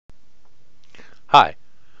Hi,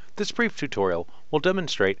 this brief tutorial will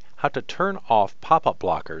demonstrate how to turn off pop-up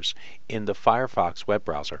blockers in the Firefox web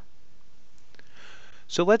browser.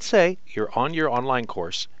 So let's say you're on your online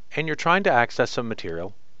course and you're trying to access some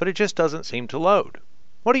material, but it just doesn't seem to load.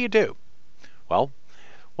 What do? Well,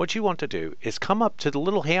 what you want to do is come up to the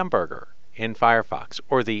little hamburger in Firefox,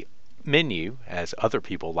 or the menu as other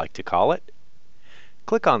people like to call it.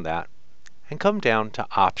 Click on that and come down to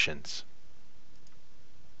Options.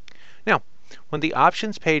 Now, when the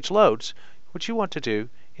Options page loads, what you want to do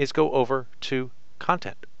is go over to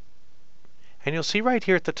Content. And you'll see right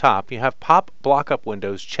here at the top you have Pop Block-Up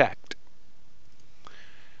Windows checked.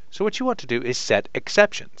 So what you want to do is set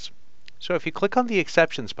exceptions. So if you click on the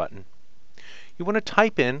Exceptions button, you want to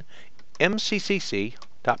type in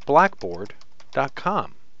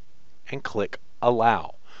mccc.blackboard.com and click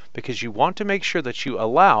Allow, because you want to make sure that you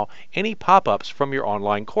allow any pop-ups from your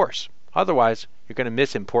online course. Otherwise, you're going to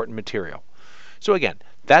miss important material. So again,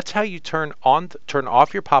 that's how you turn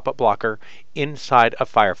off your pop-up blocker inside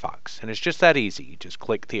of Firefox. And it's just that easy. You just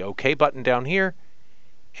click the OK button down here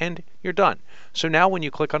and you're done. So now when you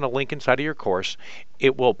click on a link inside of your course,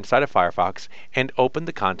 it will inside of Firefox and open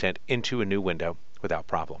the content into a new window without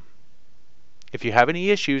problem. If you have any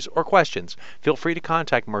issues or questions, feel free to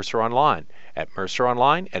contact MercerOnline at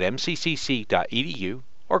merceronline@mccc.edu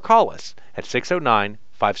or call us at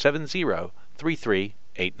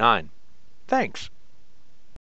 609-570-3389. Thanks.